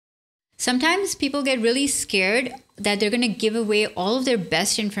Sometimes people get really scared that they're going to give away all of their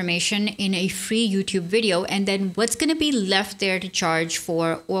best information in a free YouTube video, and then what's going to be left there to charge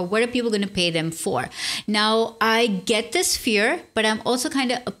for, or what are people going to pay them for? Now, I get this fear, but I'm also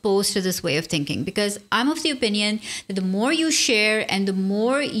kind of opposed to this way of thinking, because I'm of the opinion that the more you share and the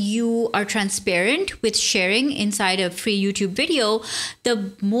more you are transparent with sharing inside a free YouTube video,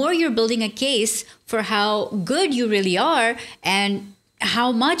 the more you're building a case for how good you really are and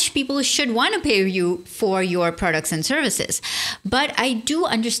how much people should want to pay you for your products and services. But I do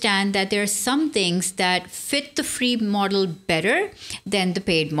understand that there are some things that fit the free model better than the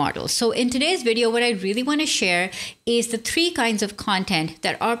paid model. So in today's video, what I really want to share is the 3 kinds of content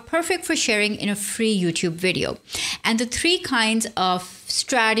that are perfect for sharing in a free YouTube video. And the 3 kinds of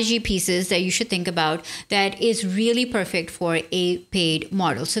strategy pieces that you should think about that is really perfect for a paid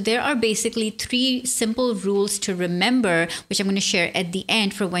model. So there are basically 3 simple rules to remember, which I'm going to share at the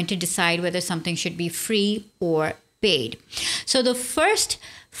end for when to decide whether something should be free or paid. So the first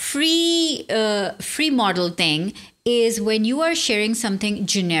free model thing is when you are sharing something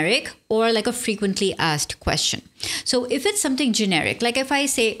generic or like a frequently asked question. So if it's something generic, like if I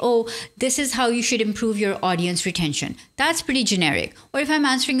say, oh, this is how you should improve your audience retention, that's pretty generic. Or if I'm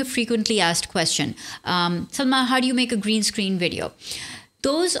answering a frequently asked question, Salma, how do you make a green screen video?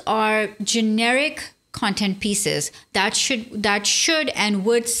 Those are generic content pieces that should and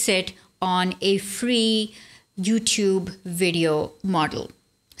would sit on a free YouTube video model.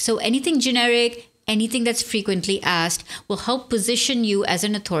 So anything generic, anything that's frequently asked will help position you as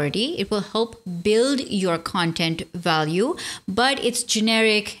an authority. It will help build your content value, but it's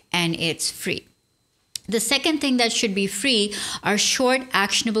generic and it's free. The second thing that should be free are short,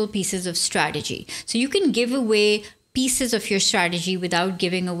 actionable pieces of strategy. So you can give away pieces of your strategy without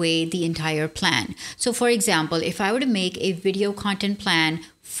giving away the entire plan. So for example, if I were to make a video content plan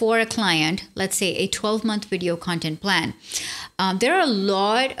for a client, let's say a 12-month video content plan, there are a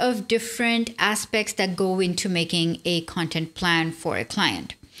lot of different aspects that go into making a content plan for a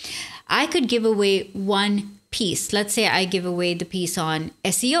client. I could give away one piece. Let's say I give away the piece on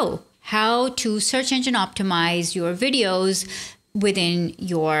SEO, how to search engine optimize your videos within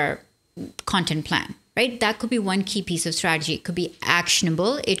your content plan. Right? That could be one key piece of strategy. It could be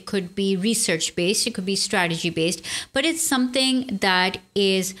actionable. It could be research-based. It could be strategy-based. But it's something that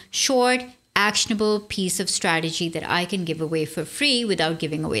is short, actionable piece of strategy that I can give away for free without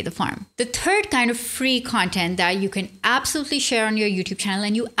giving away the farm. The third kind of free content that you can absolutely share on your YouTube channel,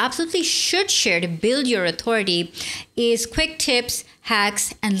 and you absolutely should share to build your authority, is quick tips,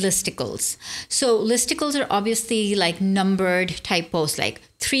 hacks, and listicles. So listicles are obviously like numbered type posts, like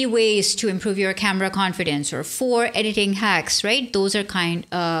 3 ways to improve your camera confidence or 4 editing hacks, right? Those are kind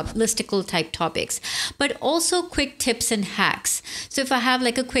of listicle type topics, but also quick tips and hacks. So if I have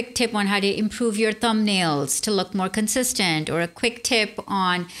like a quick tip on how to improve your thumbnails to look more consistent, or a quick tip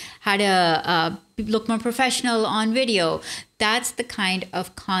on how to look more professional on video, that's the kind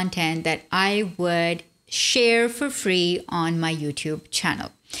of content that I would share for free on my YouTube channel.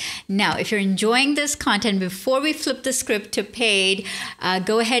 Now, if you're enjoying this content, before we flip the script to paid,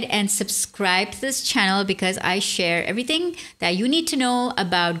 go ahead and subscribe to this channel, because I share everything that you need to know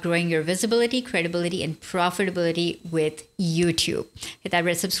about growing your visibility, credibility, and profitability with YouTube. Hit that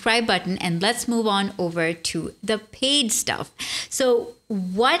red subscribe button, and let's move on over to the paid stuff. So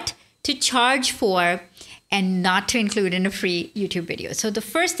what to charge for and not to include in a free YouTube video. So the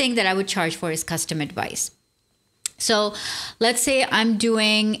first thing that I would charge for is custom advice. So let's say I'm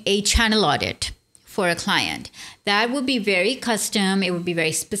doing a channel audit for a client. That would be very custom. It would be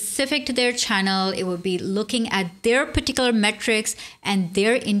very specific to their channel. It would be looking at their particular metrics and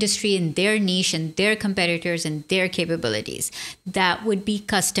their industry and their niche and their competitors and their capabilities. That would be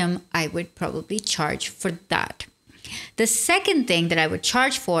custom. I would probably charge for that. The second thing that I would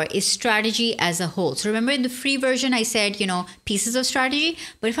charge for is strategy as a whole. So remember in the free version, I said, pieces of strategy.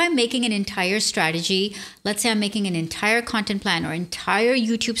 But if I'm making an entire strategy, let's say I'm making an entire content plan or entire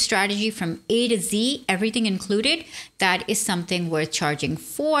YouTube strategy from A to Z, everything included, that is something worth charging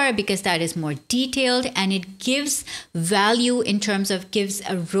for, because that is more detailed and it gives value in terms of gives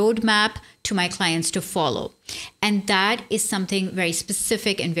a roadmap to my clients to follow. And that is something very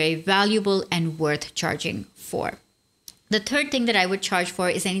specific and very valuable and worth charging for. The third thing that I would charge for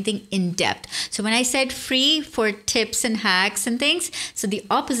is anything in depth. So when I said free for tips and hacks and things, so the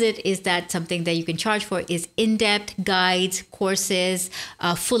opposite is that something that you can charge for is in-depth guides, courses,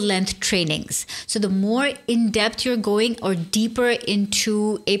 full-length trainings. So the more in-depth you're going or deeper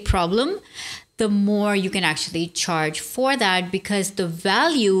into a problem, the more you can actually charge for that, because the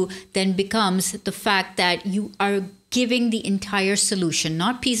value then becomes the fact that you are giving the entire solution,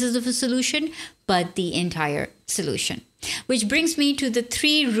 not pieces of a solution, but the entire solution. Which brings me to the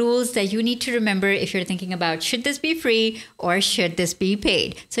 3 rules that you need to remember if you're thinking about, should this be free or should this be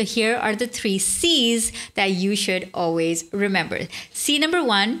paid? So here are the 3 C's that you should always remember. C number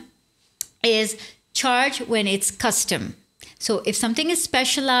 1 is charge when it's custom. So if something is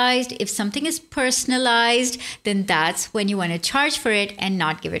specialized, if something is personalized, then that's when you want to charge for it and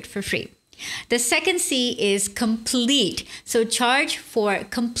not give it for free. The second C is complete. So charge for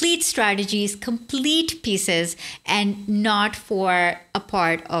complete strategies, complete pieces, and not for a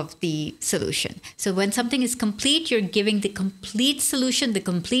part of the solution. So when something is complete, you're giving the complete solution, the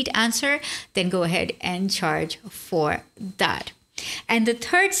complete answer, then go ahead and charge for that. And the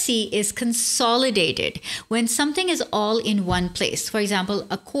third C is consolidated. When something is all in one place, for example,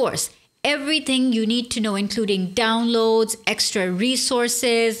 a course, everything you need to know, including downloads, extra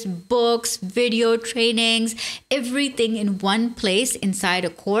resources, books, video trainings, everything in one place inside a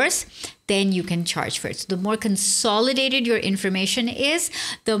course, then you can charge for it. So the more consolidated your information is,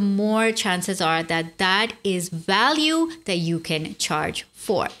 the more chances are that that is value that you can charge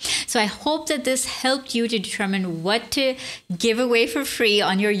for. So I hope that this helped you to determine what to give away for free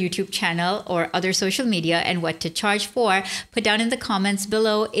on your YouTube channel or other social media and what to charge for. Put down in the comments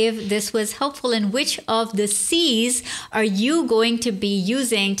below if this was helpful and which of the C's are you going to be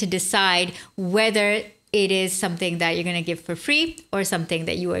using to decide whether it is something that you're going to give for free or something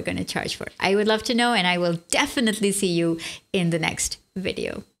that you are going to charge for. I would love to know, and I will definitely see you in the next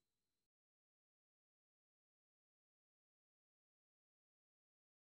video.